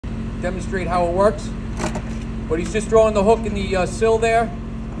demonstrate how it works. But he's just throwing the hook in the sill there.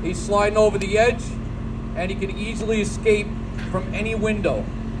 He's sliding over the edge, and he can easily escape from any window,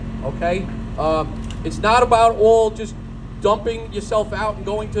 okay? It's not about all just dumping yourself out and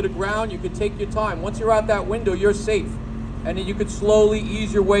going to the ground. You can take your time. Once you're out that window, you're safe. And then you could slowly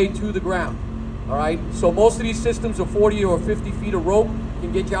ease your way to the ground, all right? So most of these systems are 40 or 50 feet of rope,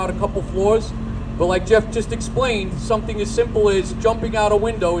 can get you out a couple floors. But like Jeff just explained, something as simple as jumping out a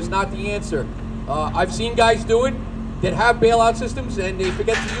window is not the answer. I've seen guys do it that have bailout systems and they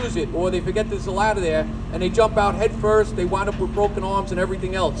forget to use it, or they forget there's a ladder there, and they jump out head first, they wind up with broken arms and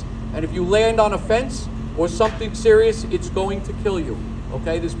everything else. And if you land on a fence or something serious, it's going to kill you,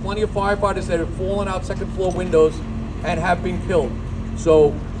 okay? There's plenty of firefighters that have fallen out second floor windows and have been killed.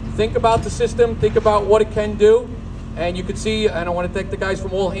 So think about the system, think about what it can do, and you can see, and I want to thank the guys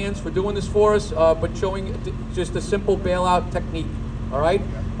from All Hands for doing this for us, but showing just a simple bailout technique, all right?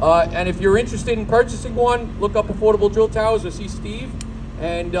 And if you're interested in purchasing one, look up Affordable Drill Towers or see Steve,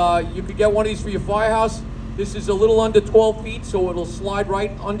 and you could get one of these for your firehouse. This is a little under 12 feet, so it'll slide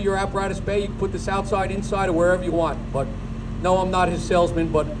right under your apparatus bay. You can put this outside, inside, or wherever you want. But no, I'm not his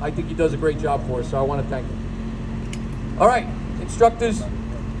salesman, but I think he does a great job for us, so I want to thank him. All right, instructors.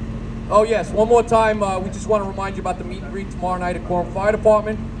 Oh yes, one more time, we just want to remind you about the meet and greet tomorrow night at Quorum Fire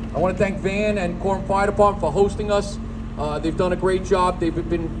Department. I want to thank Van and Quorum Fire Department for hosting us. They've done a great job. They've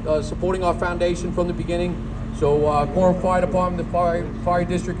been supporting our foundation from the beginning. So Quorum Fire Department, the fire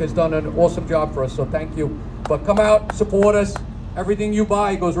district has done an awesome job for us, so thank you. But come out, support us. Everything you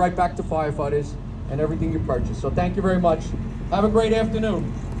buy goes right back to firefighters and everything you purchase. So thank you very much. Have a great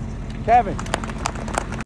afternoon. Kevin.